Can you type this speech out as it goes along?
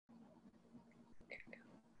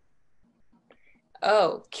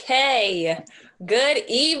Okay. Good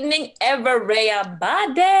evening,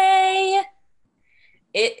 everybody.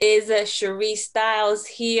 It is Cherie Styles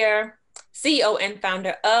here, CEO and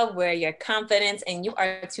founder of Where Your Confidence, and you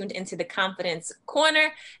are tuned into the Confidence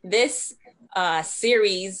Corner. This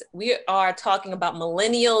series, we are talking about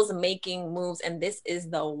millennials making moves, and this is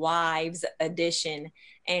the Wives Edition.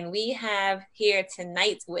 And we have here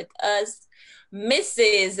tonight with us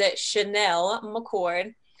Mrs. Chanel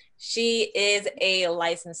McCord. She is a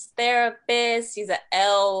licensed therapist. She's a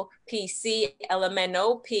LPC,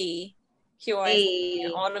 LMNOP, QRS, and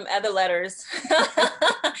Hey. all them other letters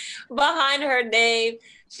behind her name.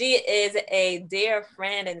 She is a dear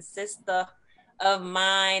friend and sister of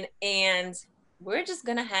mine, and we're just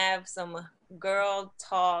gonna have some girl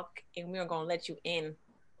talk, and we're gonna let you in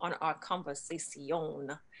on our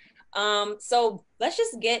conversation. So let's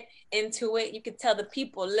just get into it. You can tell the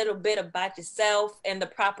people a little bit about yourself and the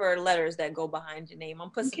proper letters that go behind your name. I'm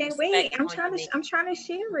putting some Okay, wait. respect on your name. I'm trying to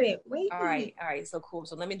share it. Wait. All right. So cool.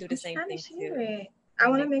 So let me do the I'm same trying to thing share too. it. Let I me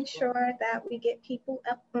want to make make sure. sure that we get people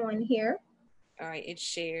up on here. All right, it's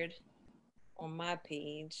shared on my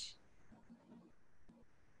page.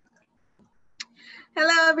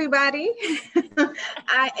 Hello, everybody.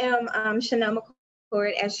 I am Chanel McCord.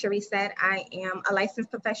 As Cherie said, I am a licensed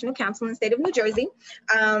professional counselor in the state of New Jersey.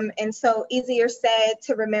 And so easier said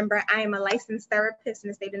to remember, I am a licensed therapist in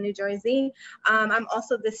the state of New Jersey. I'm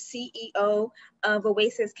also the CEO of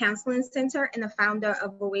Oasis Counseling Center and the founder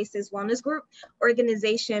of Oasis Wellness Group,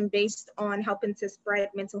 organization based on helping to spread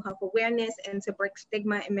mental health awareness and to break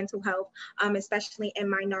stigma in mental health, especially in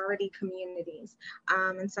minority communities.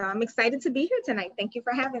 And so I'm excited to be here tonight. Thank you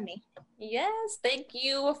for having me. Yes, thank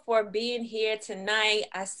you for being here tonight.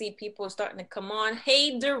 I see people starting to come on.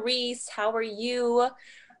 Hey, Doris, how are you?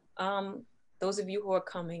 Those of you who are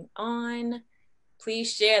coming on,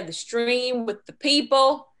 please share the stream with the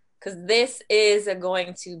people because this is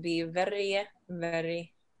going to be very,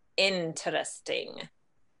 very interesting.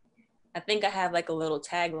 I think I have like a little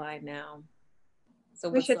tagline now. So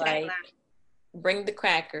What's it's your like, tagline? bring the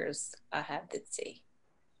crackers, I have the tea.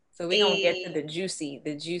 So we're gonna get to Hey.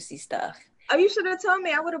 the juicy stuff. Oh, you should have told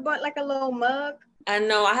me. I would have bought like a little mug. I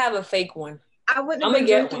know I have a fake one. I wouldn't have I'm gonna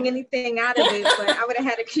been get drinking one. anything out of it, but I would have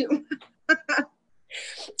had a cute.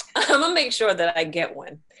 I'm gonna make sure that I get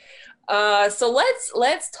one. So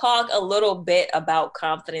let's talk a little bit about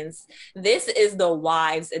confidence. This is the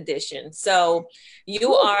wives edition. So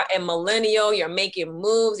you are a millennial, you're making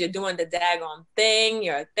moves, you're doing the daggone thing,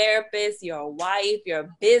 you're a therapist, you're a wife, you're a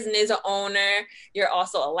business owner, you're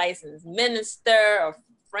also a licensed minister, a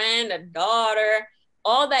friend, a daughter,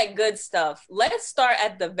 all that good stuff. Let's start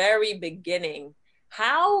at the very beginning.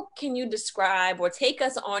 How can you describe or take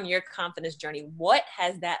us on your confidence journey? What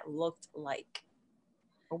has that looked like?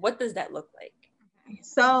 Or what does that look like?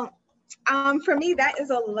 So, for me, that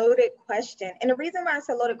is a loaded question. And the reason why it's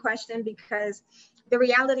a loaded question, because the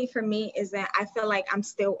reality for me is that I feel like I'm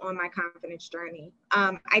still on my confidence journey.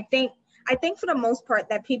 I think for the most part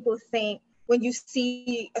that people think when you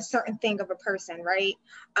see a certain thing of a person, right?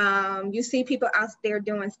 You see people out there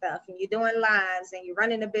doing stuff and you're doing lives and you're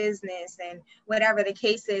running a business and whatever the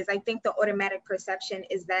case is. I think the automatic perception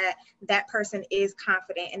is that that person is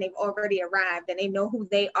confident and they've already arrived and they know who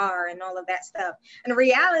they are and all of that stuff. And the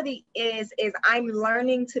reality is I'm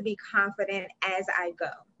learning to be confident as I go.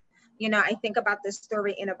 You know, I think about the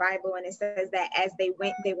story in the Bible and it says that as they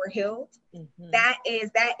went, they were healed. Mm-hmm. That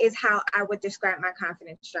is how I would describe my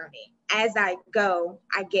confidence journey. As I go,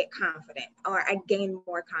 I get confident or I gain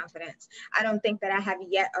more confidence. I don't think that I have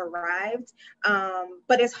yet arrived,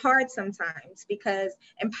 but it's hard sometimes because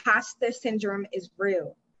imposter syndrome is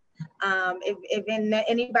real. If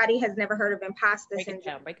anybody has never heard of imposter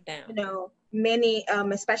syndrome, Break it down. you know, many,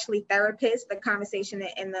 especially therapists, the conversation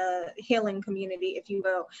in the healing community, if you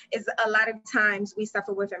will, is a lot of times we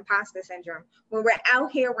suffer with imposter syndrome. When we're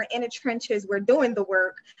out here, we're in the trenches, we're doing the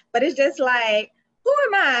work, but it's just like, who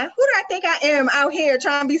am I? Who do I think I am out here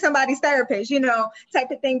trying to be somebody's therapist, you know,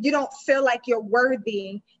 type of thing. You don't feel like you're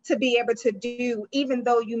worthy to be able to do, even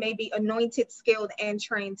though you may be anointed, skilled, and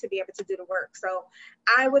trained to be able to do the work. So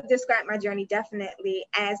I would describe my journey definitely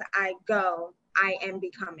as I go, I am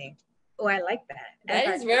becoming. Oh, I like that.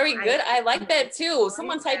 That is very good. I like that too.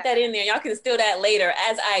 Someone type that in there. Y'all can steal that later.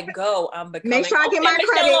 As I go, I'm becoming. Make sure I get my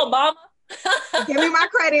Michelle credit. Obama. Give me my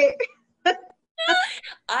credit.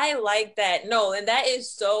 I like that. No, and that is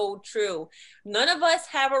so true. None of us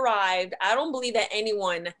have arrived. I don't believe that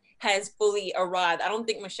anyone has fully arrived. I don't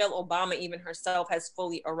think Michelle Obama even herself has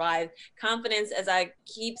fully arrived. Confidence, as I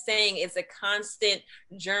keep saying, is a constant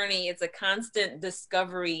journey. It's a constant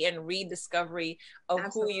discovery and rediscovery of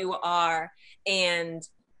Absolutely. Who you are, and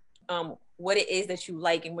what it is that you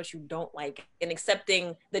like and what you don't like, and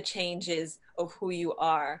accepting the changes of who you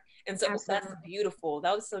are. And so Absolutely. That's beautiful.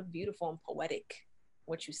 That was so beautiful and poetic,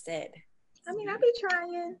 what you said. I mean, I be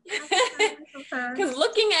trying sometimes. Because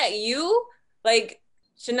looking at you, like,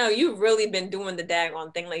 Chanel, you've really been doing the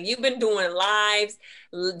daggone thing. Like, you've been doing lives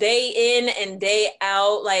day in and day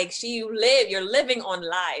out. Like, you're living on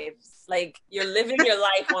lives. Like, you're living your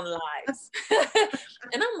life on lives.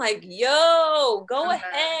 And I'm like, yo, go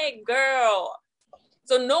ahead, girl.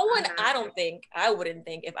 So no one, I wouldn't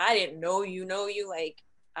think, if I didn't know you, like,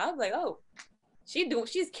 I was like, oh,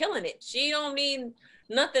 she's killing it. She don't need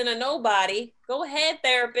nothing to nobody. Go ahead,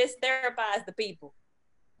 therapist, therapize the people.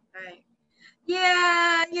 Right.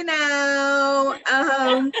 Yeah,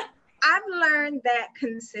 I've learned that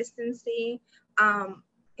consistency.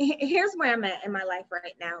 Here's where I'm at in my life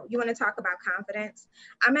right now. You want to talk about confidence?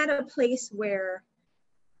 I'm at a place where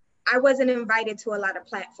I wasn't invited to a lot of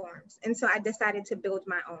platforms. And so I decided to build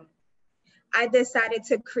my own. I decided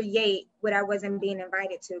to create what I wasn't being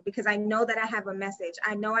invited to, because I know that I have a message.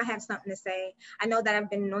 I know I have something to say. I know that I've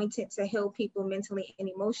been anointed to heal people mentally and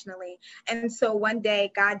emotionally. And so one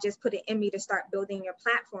day God just put it in me to start building your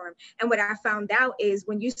platform. And what I found out is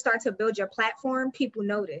when you start to build your platform, people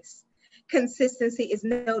notice. Consistency is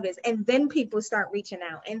noticed, and then people start reaching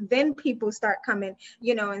out, and then people start coming,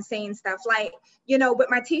 and saying stuff like, with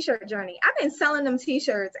my t-shirt journey, I've been selling them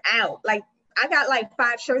t-shirts out. Like, I got like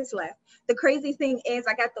 5 shirts left. The crazy thing is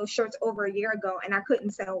I got those shirts over a year ago and I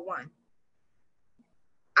couldn't sell one.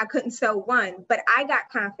 But I got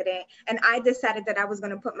confident and I decided that I was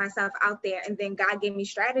going to put myself out there, and then God gave me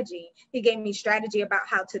strategy. He gave me strategy about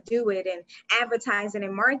how to do it and advertising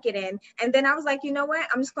and marketing. And then I was like, you know what?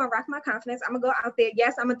 I'm just going to rock my confidence. I'm going to go out there.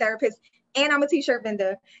 Yes, I'm a therapist and I'm a t-shirt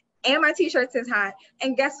vendor. And my t-shirts is hot.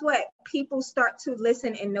 And guess what? People start to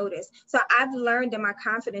listen and notice. So I've learned in my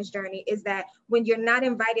confidence journey is that when you're not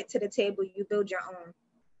invited to the table, you build your own.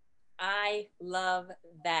 I love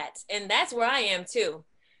that. And that's where I am too.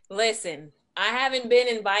 Listen, I haven't been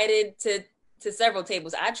invited to several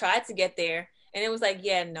tables. I tried to get there and it was like,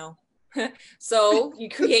 yeah, no. So you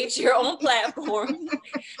create your own platform.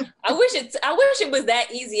 I wish it was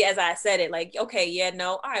that easy as I said it. Like, okay, yeah,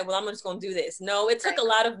 no, all right, well, I'm just gonna do this. No, it took a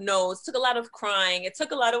lot of no's, took a lot of crying, it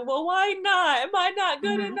took a lot of, well, why not? Am I not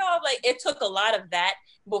good enough? Like, it took a lot of that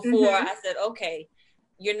before I said, okay,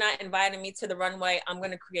 you're not inviting me to the runway. I'm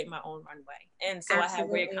going to create my own runway. And so Absolutely. I have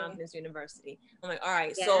Warrior Confidence University. I'm like, all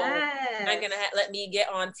right, so I'm going to let me get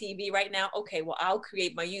on TV right now. Okay, well, I'll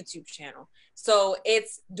create my YouTube channel. So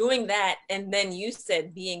it's doing that. And then you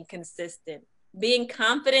said being consistent, being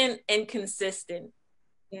confident and consistent.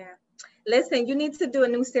 Yeah. Listen, you need to do a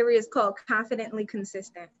new series called Confidently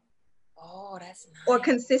Consistent. Oh, that's nice. Or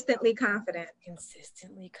Consistently Confident.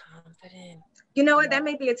 Consistently Confident. You know what? That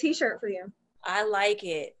may be a t-shirt for you. I like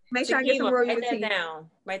it. Make sure I get some more. Write that down.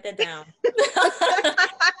 Write that down.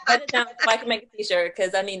 Write it down so I can make a t-shirt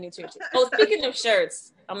because I need new t-shirts. Oh, speaking of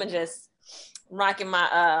shirts, I'm gonna just rocking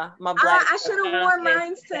my my black. I should have worn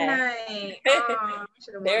mine tonight.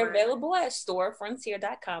 They're available at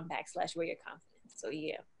storefrontier.com/wear your confidence. So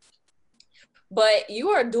yeah. But you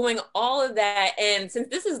are doing all of that, and since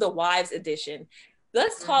this is the wives edition,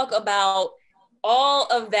 let's talk about all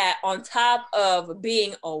of that on top of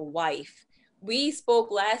being a wife. We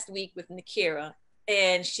spoke last week with Nakira,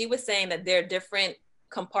 and she was saying that there are different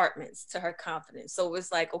compartments to her confidence. So it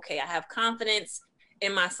was like, okay, I have confidence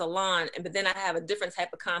in my salon, but then I have a different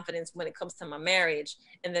type of confidence when it comes to my marriage,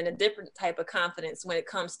 and then a different type of confidence when it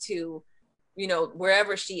comes to,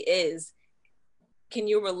 wherever she is. Can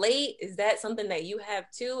you relate? Is that something that you have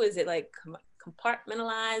too? Is it like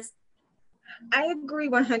compartmentalized? I agree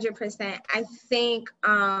 100%. I think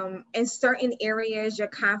in certain areas,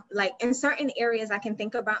 in certain areas, I can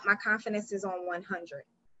think about my confidence is on 100.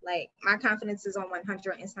 Like my confidence is on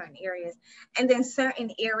 100 in certain areas. And then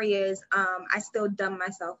certain areas, I still dumb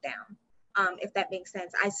myself down, if that makes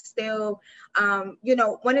sense. I still,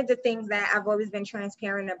 one of the things that I've always been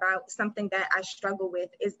transparent about, something that I struggle with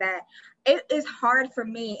is that it is hard for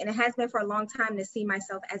me, and it has been for a long time, to see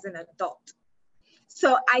myself as an adult.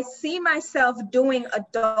 So I see myself doing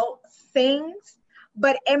adult things,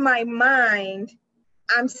 but in my mind,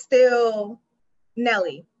 I'm still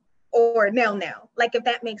Nelly. or nail, like, if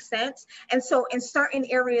that makes sense. And so in certain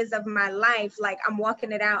areas of my life, like, I'm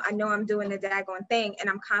walking it out, I know I'm doing the daggone thing and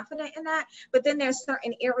I'm confident in that. But then there's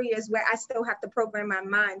certain areas where I still have to program my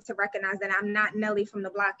mind to recognize that I'm not Nelly from the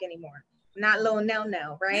block anymore. Not little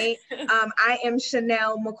Nell, right? I am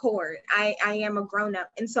Chanel McCord. I am a grown-up.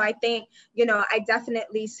 And so I think, I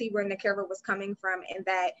definitely see where Nakira was coming from, in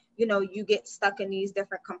that, you get stuck in these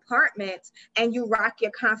different compartments and you rock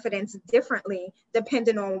your confidence differently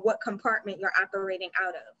depending on what compartment you're operating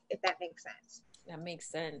out of, if that makes sense. That makes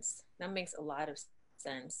sense. That makes a lot of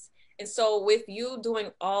sense. And so with you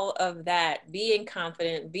doing all of that, being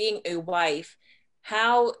confident, being a wife,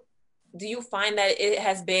 how do you find that it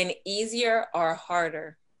has been easier or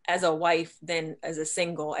harder as a wife than as a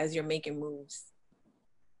single, as you're making moves?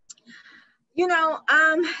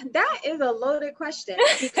 That is a loaded question,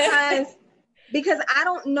 because I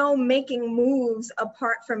don't know making moves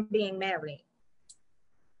apart from being married.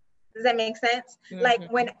 Does that make sense? Mm-hmm.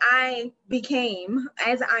 Like, when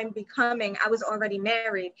as I'm becoming, I was already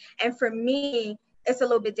married. And for me, it's a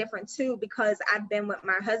little bit different too, because I've been with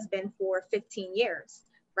my husband for 15 years.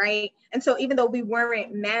 Right. And so even though we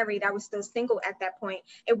weren't married, I was still single at that point.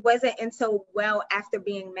 It wasn't until well after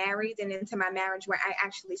being married and into my marriage where I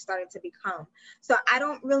actually started to become. So I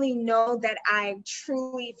don't really know that I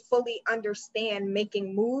truly, fully understand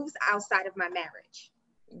making moves outside of my marriage.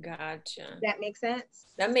 Gotcha. Does that make sense?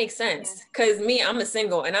 That makes sense. Because I'm a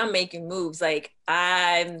single and I'm making moves. Like,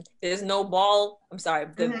 there's no ball. I'm sorry,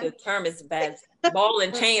 the term is bad. Ball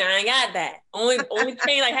and chain, I ain't got that. Only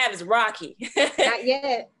chain I have is Rocky. Not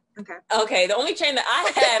yet. Okay, the only chain that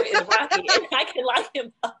I have is Rocky,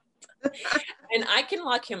 and I can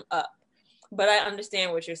lock him up. But I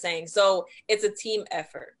understand what you're saying. So it's a team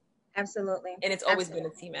effort. Absolutely. And it's always been a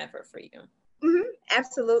team effort for you. Mm-hmm.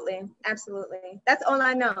 Absolutely. That's all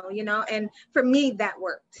I know, and for me, that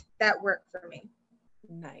worked for me.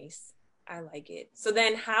 Nice. I like it. So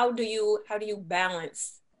then how do you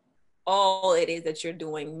balance all it is that you're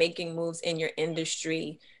doing, making moves in your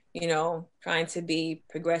industry, trying to be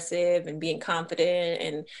progressive and being confident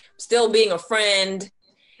and still being a friend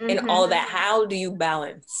and all of that? How do you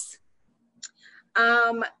balance?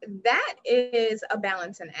 That is a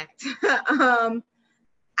balancing act.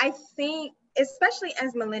 I think, especially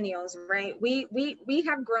as millennials, right? We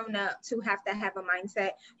have grown up to have a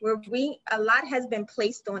mindset where a lot has been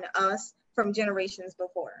placed on us from generations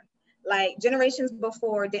before. Like, generations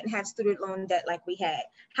before didn't have student loan debt like we had.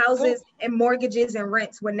 Houses and mortgages and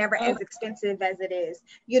rents were never as expensive as it is,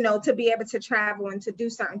 to be able to travel and to do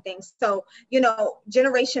certain things. So,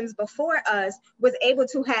 generations before us was able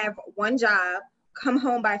to have one job, come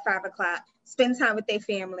home by 5 o'clock, spend time with their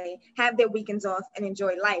family, have their weekends off, and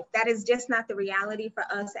enjoy life. That is just not the reality for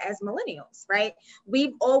us as millennials, right?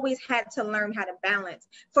 We've always had to learn how to balance.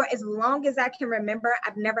 For as long as I can remember,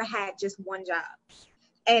 I've never had just one job.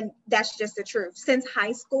 And that's just the truth. Since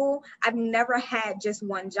high school, I've never had just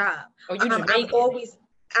one job. I've always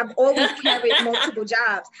carried multiple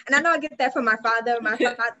jobs. And I know I get that from my father.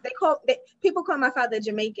 People call my father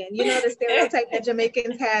Jamaican. The stereotype that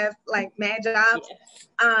Jamaicans have, like, mad jobs.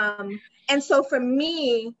 And so for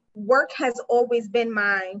me, work has always been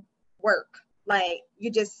my work. Like,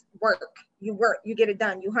 you just work, you get it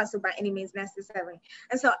done, you hustle by any means necessary.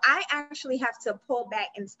 And so I actually have to pull back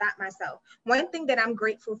and stop myself. One thing that I'm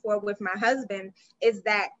grateful for with my husband is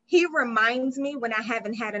that he reminds me when I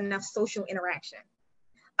haven't had enough social interaction.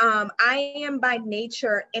 I am by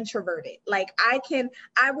nature introverted. Like, the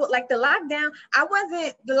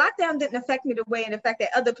lockdown didn't affect me the way it affected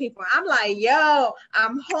other people. I'm like, yo,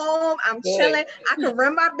 I'm home, I'm chilling. I can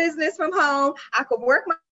run my business from home. I could work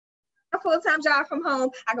my full-time job from home.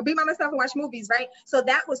 I could be by myself and watch movies, right? So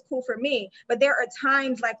that was cool for me. But there are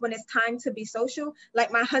times, like, when it's time to be social,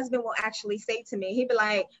 like, my husband will actually say to me, he'd be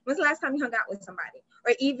like, when's the last time you hung out with somebody?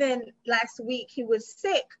 Or even last week, he was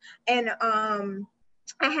sick, and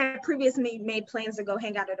I had previously made plans to go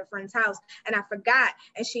hang out at a friend's house, and I forgot,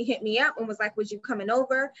 and she hit me up and was like, was you coming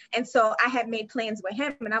over? And so I had made plans with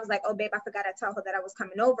him, and I was like, oh, babe, I forgot to tell her that I was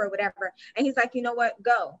coming over, whatever. And he's like, you know what,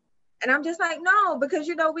 go. And I'm just like, no, because,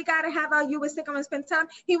 we got to have you were sick, I'm going to spend time.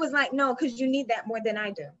 He was like, no, because you need that more than I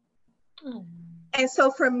do. And so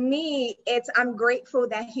for me, I'm grateful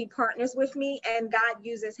that he partners with me, and God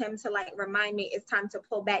uses him to, like, remind me it's time to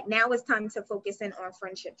pull back. Now it's time to focus in on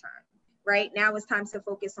friendship time. Right now it's time to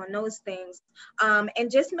focus on those things,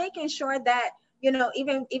 and just making sure that,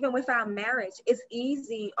 even with our marriage, it's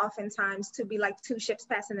easy oftentimes to be like two ships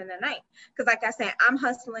passing in the night. Because, like I said, I'm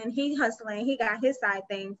hustling, he got his side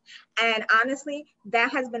things. And honestly,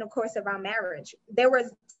 that has been a course of our marriage. There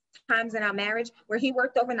was times in our marriage where he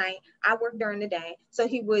worked overnight, I worked during the day. So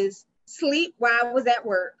he was sleep while I was at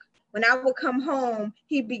work. When I would come home,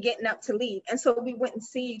 he'd be getting up to leave. And so we wouldn't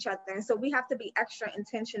see each other. And so we have to be extra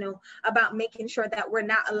intentional about making sure that we're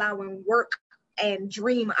not allowing work and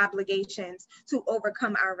dream obligations to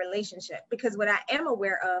overcome our relationship. Because what I am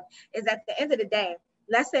aware of is at the end of the day,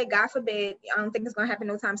 let's say, God forbid, I don't think it's going to happen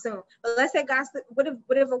no time soon, but let's say, what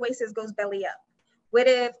if Oasis goes belly up? What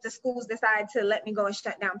if the schools decide to let me go and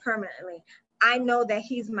shut down permanently? I know that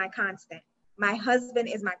he's my constant. My husband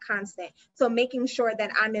is my constant. So making sure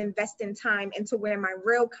that I'm investing time into where my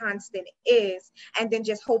real constant is, and then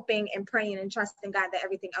just hoping and praying and trusting God that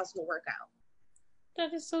everything else will work out.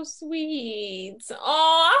 That is so sweet.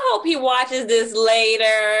 Oh, I hope he watches this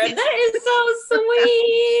later. That is so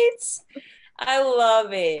sweet. I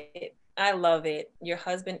love it. I love it. Your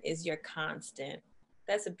husband is your constant.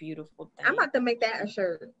 That's a beautiful thing. I'm about to make that a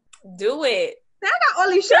shirt. Do it. I got all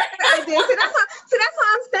these shirt ideas. So that's what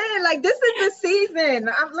I'm saying. Like, this is the season.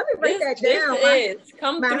 Let me write that down.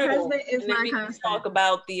 Come through. My husband is my constant. We can talk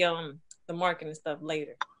about the marketing stuff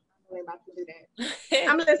later. I'm about to do that.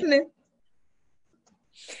 I'm listening.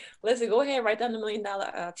 Listen, go ahead, write down the $1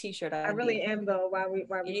 million t-shirt. I really am though. Why we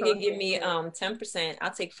you can give me 10%.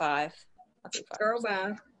 I'll take 5. Girl,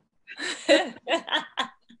 bye.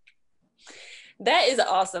 That is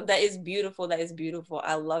awesome. That is beautiful. That is beautiful.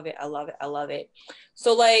 I love it. I love it. I love it.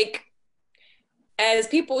 So, like, as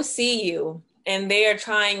people see you and they are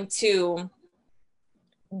trying to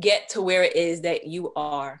get to where it is that you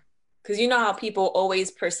are, because you know how people always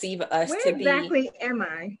perceive us to be. Where exactly am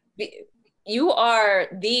I? You are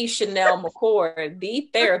the Chanel McCord, the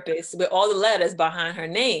therapist with all the letters behind her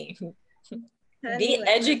name. The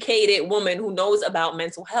educated woman who knows about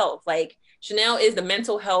mental health. Like, Chanel is the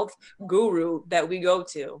mental health guru that we go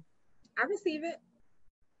to. I receive it.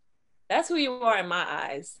 That's who you are in my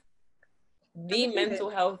eyes. The mental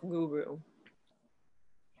health guru.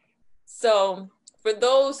 So for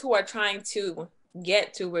those who are trying to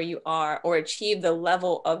get to where you are or achieve the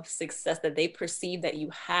level of success that they perceive that you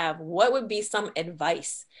have, what would be some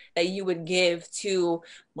advice that you would give to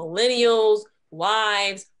millennials,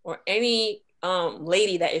 wives, or any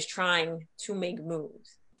lady that is trying to make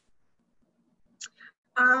moves?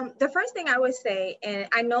 The first thing I would say, and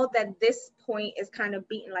I know that this point is kind of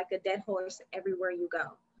beaten like a dead horse everywhere you go,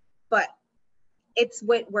 but it's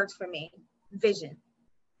what works for me. Vision.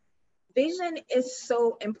 Vision is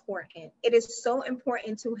so important. It is so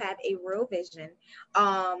important to have a real vision.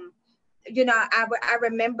 You know, I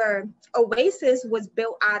remember Oasis was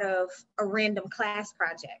built out of a random class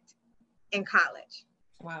project in college.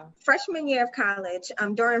 Wow. Freshman year of college,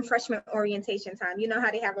 during freshman orientation time, you know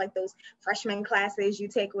how they have like those freshman classes you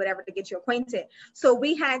take, whatever, to get you acquainted. So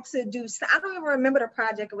we had to do, I don't even remember the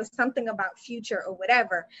project. It was something about future or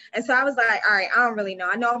whatever. And so I was like, all right, I don't really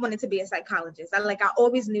know. I know I wanted to be a psychologist. I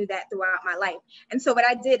always knew that throughout my life. And so what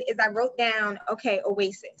I did is I wrote down, okay,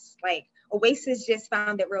 Oasis, like Oasis just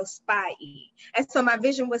found it real spa-y. And so my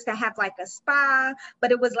vision was to have like a spa,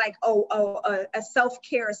 but it was like, a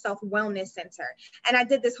self-care, a self-wellness center. And I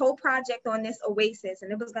did this whole project on this Oasis,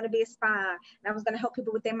 and it was going to be a spa, and I was going to help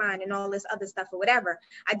people with their mind and all this other stuff or whatever.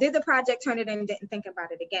 I did the project, turned it in, and didn't think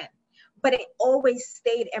about it again. But it always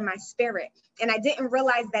stayed in my spirit. And I didn't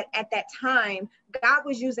realize that at that time, God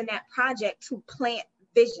was using that project to plant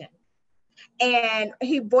vision. And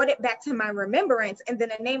he brought it back to my remembrance. And then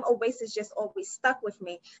the name Oasis just always stuck with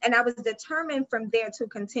me. And I was determined from there to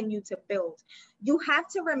continue to build. You have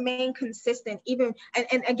to remain consistent, even,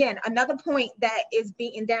 and again, another point that is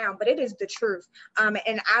beaten down, but it is the truth. And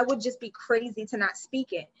I would just be crazy to not speak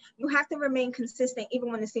it. You have to remain consistent,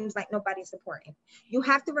 even when it seems like nobody's supporting. You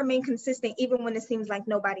have to remain consistent, even when it seems like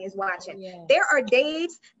nobody is watching. Yeah. There are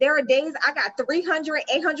days I got 300,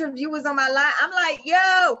 800 viewers on my live. I'm like,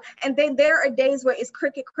 yo, and then there are days where it's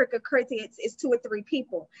cricket, it's 2 or 3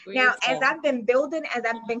 people. Now, as I've been building, as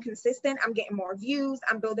I've been consistent, I'm getting more views,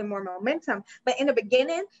 I'm building more momentum. But in the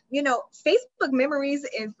beginning, you know, Facebook memories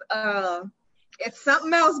is it's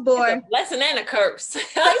something else, boy. It's a blessing and a curse.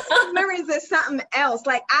 Facebook memories is something else.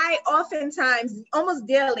 Like, I oftentimes, almost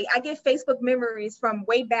daily, I get Facebook memories from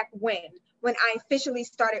way back when I officially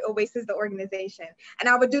started Oasis, the organization. And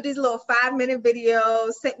I would do these little 5-minute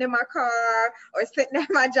videos sitting in my car or sitting at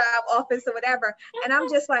my job office or whatever. And I'm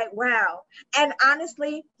just like, wow. And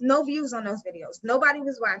honestly, no views on those videos. Nobody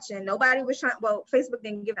was watching. Nobody was trying. Well, Facebook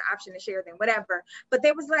didn't give an option to share them, whatever. But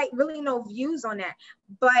there was like really no views on that.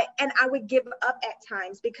 And I would give up at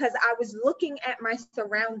times because I was looking at my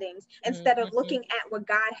surroundings instead of looking at what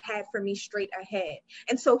God had for me straight ahead.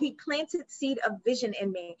 And so he planted seed of vision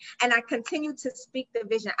in me. And I continued continue to speak the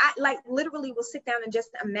vision. I like literally will sit down and just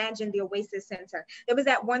imagine the Oasis Center. There was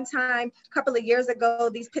at one time, a couple of years ago,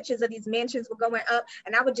 these pictures of these mansions were going up,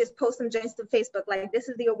 and I would just post them just to Facebook, like, this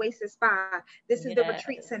is the Oasis Spa, this is the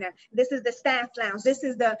retreat center, this is the staff lounge, this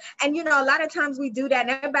is the, and you know, a lot of times we do that, and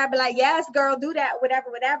everybody be like, yes, girl, do that,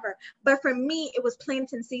 whatever. But for me, it was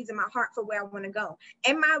planting seeds in my heart for where I want to go.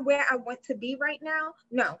 Am I where I want to be right now?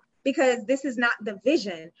 No, because this is not the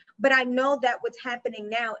vision. But I know that what's happening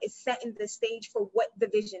now is setting the stage for what the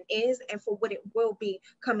vision is and for what it will be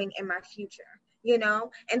coming in my future, you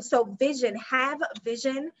know? And so vision, have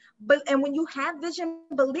vision, and when you have vision,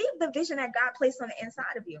 believe the vision that God placed on the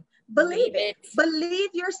inside of you. Believe it.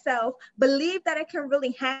 Believe yourself, believe that it can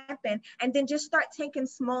really happen, and then just start taking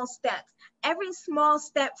small steps. Every small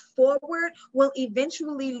step forward will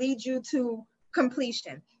eventually lead you to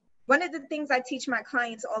completion. One of the things I teach my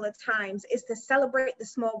clients all the times is to celebrate the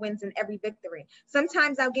small wins in every victory.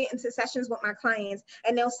 Sometimes I'll get into sessions with my clients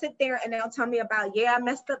and they'll sit there and they'll tell me about, yeah, I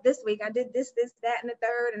messed up this week. I did this, that, and the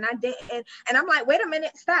third, and I didn't. And I'm like, wait a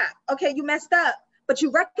minute, stop. Okay, you messed up, but you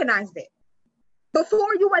recognized it.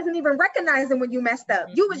 Before, you wasn't even recognizing when you messed up.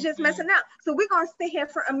 You was just messing up. So we're going to sit here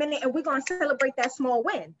for a minute and we're going to celebrate that small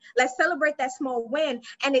win. Let's celebrate that small win.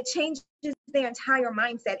 And it changes their entire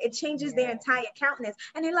mindset. It changes their entire countenance.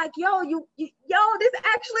 And they're like, yo, this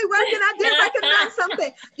actually worked, and I did recognize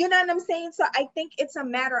something. You know what I'm saying? So I think it's a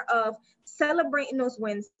matter of celebrating those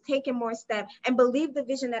wins, taking more steps, and believe the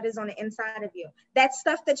vision that is on the inside of you. That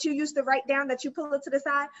stuff that you used to write down that you pull it to the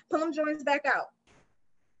side, pull them joints back out.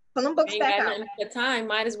 Pull them books back out. The time,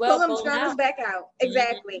 might as well pull them journals back out.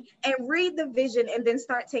 Exactly. And read the vision and then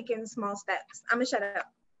start taking small steps. I'm gonna shut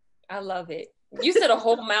up. I love it. You said a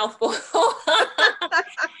whole mouthful.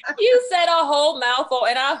 You said a whole mouthful,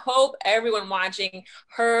 and I hope everyone watching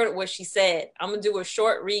heard what she said. I'm gonna do a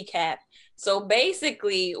short recap. So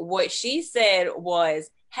basically what she said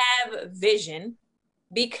was, have vision,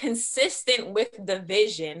 be consistent with the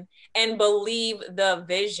vision, and believe the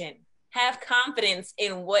vision. Have confidence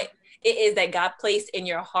in what it is that God placed in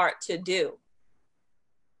your heart to do,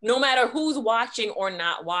 no matter who's watching or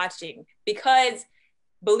not watching, because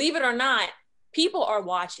believe it or not, people are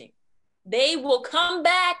watching. They will come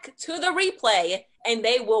back to the replay and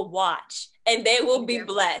they will watch and they will be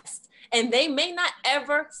blessed. And they may not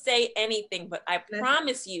ever say anything, but I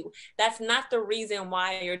promise you, that's not the reason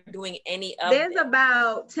why you're doing any of it. There's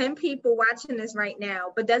about 10 people watching this right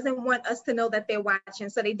now, but doesn't want us to know that they're watching.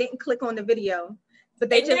 So they didn't click on the video, but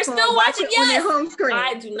they just want to watch it on their home screen.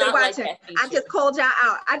 I do not like that feature. I just called y'all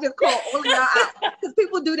out. I just called all of y'all out because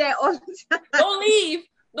people do that all the time. Don't leave.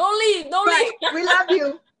 Right. We love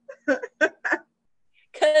you.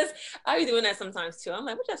 Because I be doing that sometimes too. I'm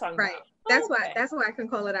like, what y'all talking about? That's why I can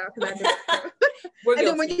call it out, because I do. And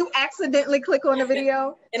then when you accidentally click on the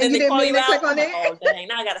video and you didn't mean to click on it. Oh dang,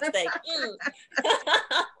 now I gotta stay.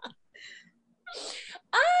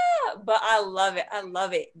 But I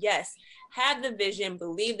love it. Yes. Have the vision,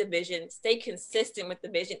 believe the vision, stay consistent with the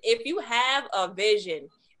vision. If you have a vision,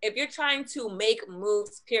 if you're trying to make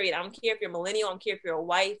moves, period, I don't care if you're millennial, I don't care if you're a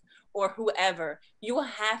wife or whoever, you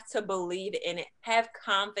have to believe in it. Have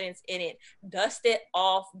confidence in it. Dust it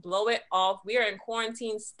off, blow it off. We are in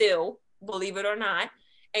quarantine still, believe it or not.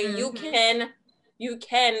 And you can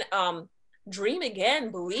dream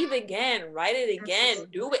again, believe again, write it again,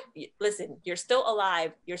 do it. Listen, you're still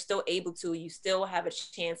alive. You're still able to. You still have a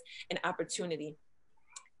chance and opportunity.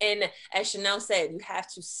 And as Chanel said, you have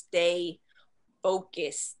to stay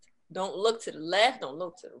focused. Don't look to the left. Don't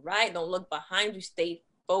look to the right. Don't look behind you. Stay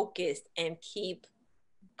focused and keep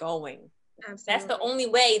going. Absolutely. That's the only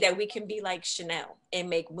way that we can be like Chanel and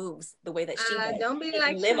make moves the way that she does. Don't be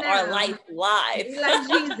like live Chanel. Our life live. Be like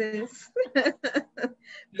Jesus.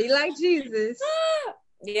 Be like Jesus.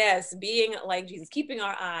 Yes, being like Jesus, keeping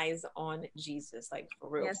our eyes on Jesus, like for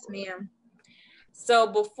real. Yes, ma'am. So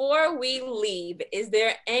before we leave, is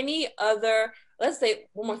there any other, let's say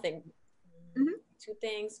one more thing. Two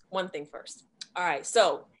things, one thing first. All right,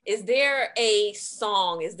 so is there a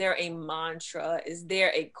song, is there a mantra, is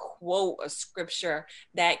there a quote, a scripture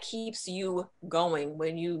that keeps you going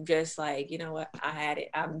when you just like, you know what, I had it,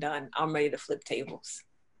 I'm done, I'm ready to flip tables?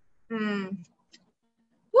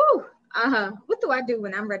 What do I do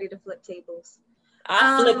when I'm ready to flip tables?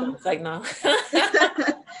 I flip them. It's like, no.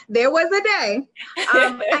 There was a day.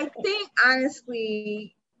 I think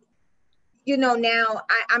honestly, you know, now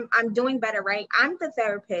I'm doing better, right? I'm the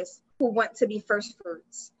therapist who want to be first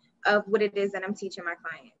fruits of what it is that I'm teaching my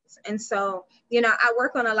clients. And so, you know, I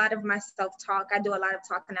work on a lot of my self-talk. I do a lot of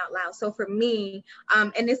talking out loud. So for me,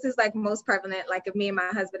 and this is like most prevalent, like if me and my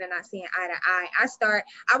husband are not seeing eye to eye,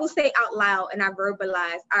 I will say out loud and I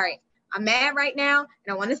verbalize, all right, I'm mad right now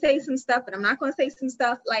and I want to say some stuff, but I'm not going to say some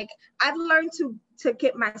stuff. Like, I've learned to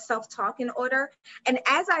get my self-talk in order. And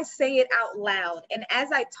as I say it out loud and as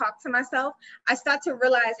I talk to myself, I start to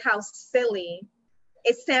realize how silly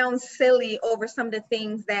it sounds silly over some of the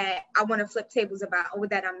things that I want to flip tables about or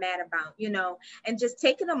that I'm mad about, you know, and just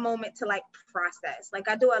taking a moment to like process. Like,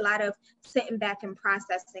 I do a lot of sitting back and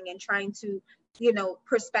processing and trying to, you know,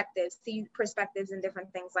 see perspectives and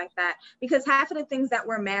different things like that. Because half of the things that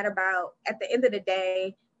we're mad about at the end of the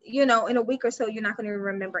day, you know, in a week or so, you're not going to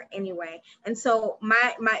remember anyway. And so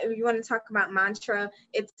if you want to talk about mantra,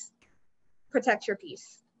 it's protect your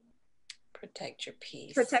peace. Protect your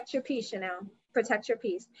peace. Protect your peace, Chanel. Protect your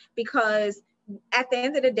peace. Because at the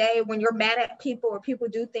end of the day, when you're mad at people or people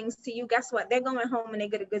do things to you, guess what? They're going home and they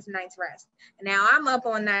get a good night's rest. Now I'm up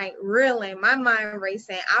all night, reeling, my mind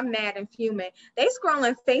racing. I'm mad and fuming. They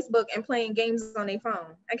scrolling Facebook and playing games on their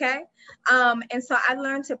phone. Okay. And so I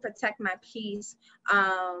learned to protect my peace.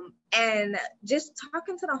 And just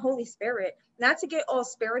talking to the Holy Spirit, not to get all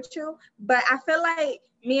spiritual, but I feel like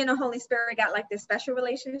me and the Holy Spirit got like this special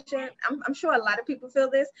relationship. I'm sure a lot of people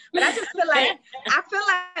feel this, but I just feel like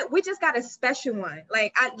we just got a special one.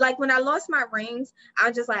 Like when I lost my rings, I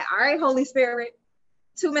was just like, all right, Holy Spirit.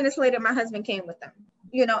 2 minutes later, my husband came with them,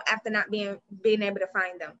 you know, after not being able to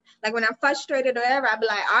find them. Like when I'm frustrated or whatever, I'd be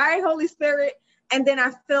like, all right, Holy Spirit. And then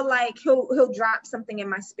I feel like he'll drop something in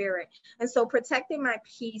my spirit. And so protecting my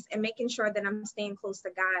peace and making sure that I'm staying close to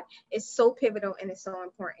God is so pivotal and it's so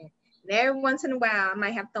important. And every once in a while, I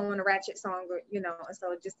might have thrown a ratchet song, or, you know,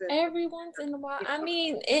 so just every once in a while. I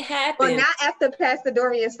mean, it happens. Well, not after Pastor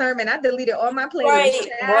Dorian's sermon. I deleted all my playlists.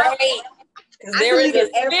 Right. There is a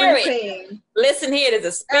spirit. Everything. Listen here, there's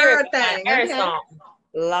a spirit behind every okay. song.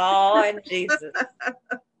 Lord Jesus.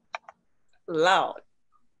 Lord.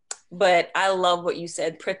 But I love what you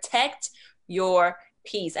said. Protect your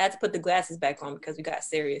peace. I had to put the glasses back on because we got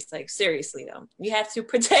serious. Like, seriously though, you have to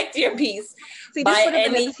protect your peace. See, this would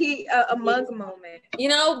have been a mug moment. You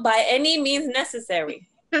know, by any means necessary.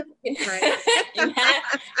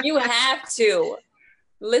 you have to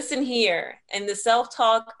listen here. And the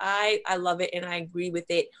self-talk, I love it and I agree with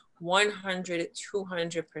it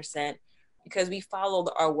 100-200% because we followed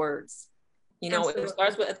our words. You know, Absolutely. It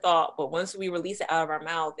starts with a thought, but once we release it out of our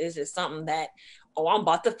mouth, it's just something that, oh, I'm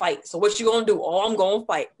about to fight. So what you gonna do? Oh, I'm gonna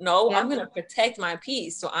fight. No, I'm gonna protect my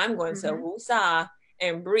peace. So I'm going to woosah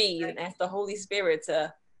and breathe and ask the Holy Spirit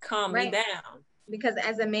to calm me down. Because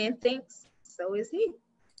as a man thinks, so is he.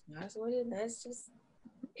 That's what it is. That's just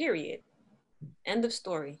period. End of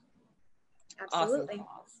story. Absolutely.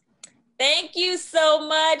 Awesome. Thank you so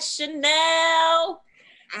much, Chanel.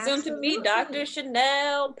 Absolutely. Soon to be Dr.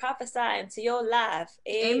 Chanel, prophesying to your life.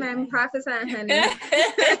 Amen. Prophesying, honey.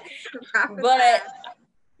 But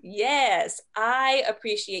yes, I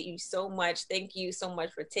appreciate you so much. Thank you so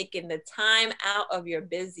much for taking the time out of your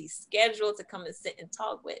busy schedule to come and sit and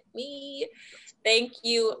talk with me. Thank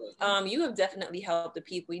you. You have definitely helped the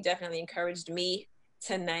people. You definitely encouraged me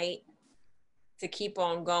tonight to keep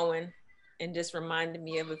on going and just reminded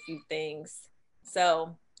me of a few things.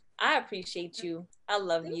 So I appreciate you. I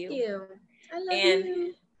love you. Thank you. I love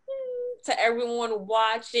you. To everyone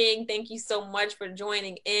watching, thank you so much for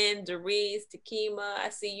joining in. Doris, Takima,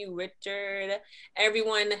 I see you, Richard,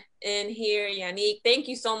 everyone in here, Yannick, thank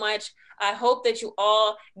you so much. I hope that you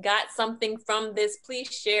all got something from this.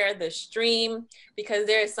 Please share the stream because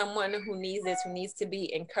there is someone who needs this, who needs to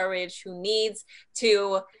be encouraged, who needs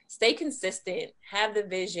to stay consistent, have the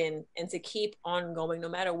vision, and to keep on going no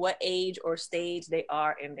matter what age or stage they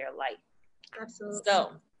are in their life. Absolutely.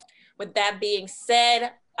 So with that being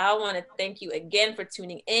said, I want to thank you again for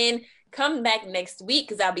tuning in. Come back next week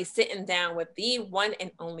because I'll be sitting down with the one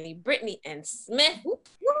and only Brittany N. Smith.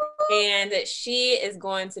 And she is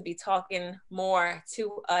going to be talking more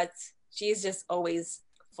to us. She's just always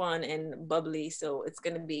fun and bubbly. So it's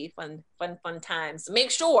going to be fun times. So make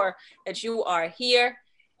sure that you are here.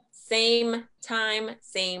 Same time,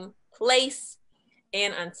 same place.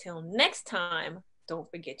 And until next time, don't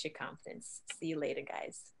forget your confidence. See you later,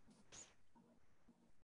 guys.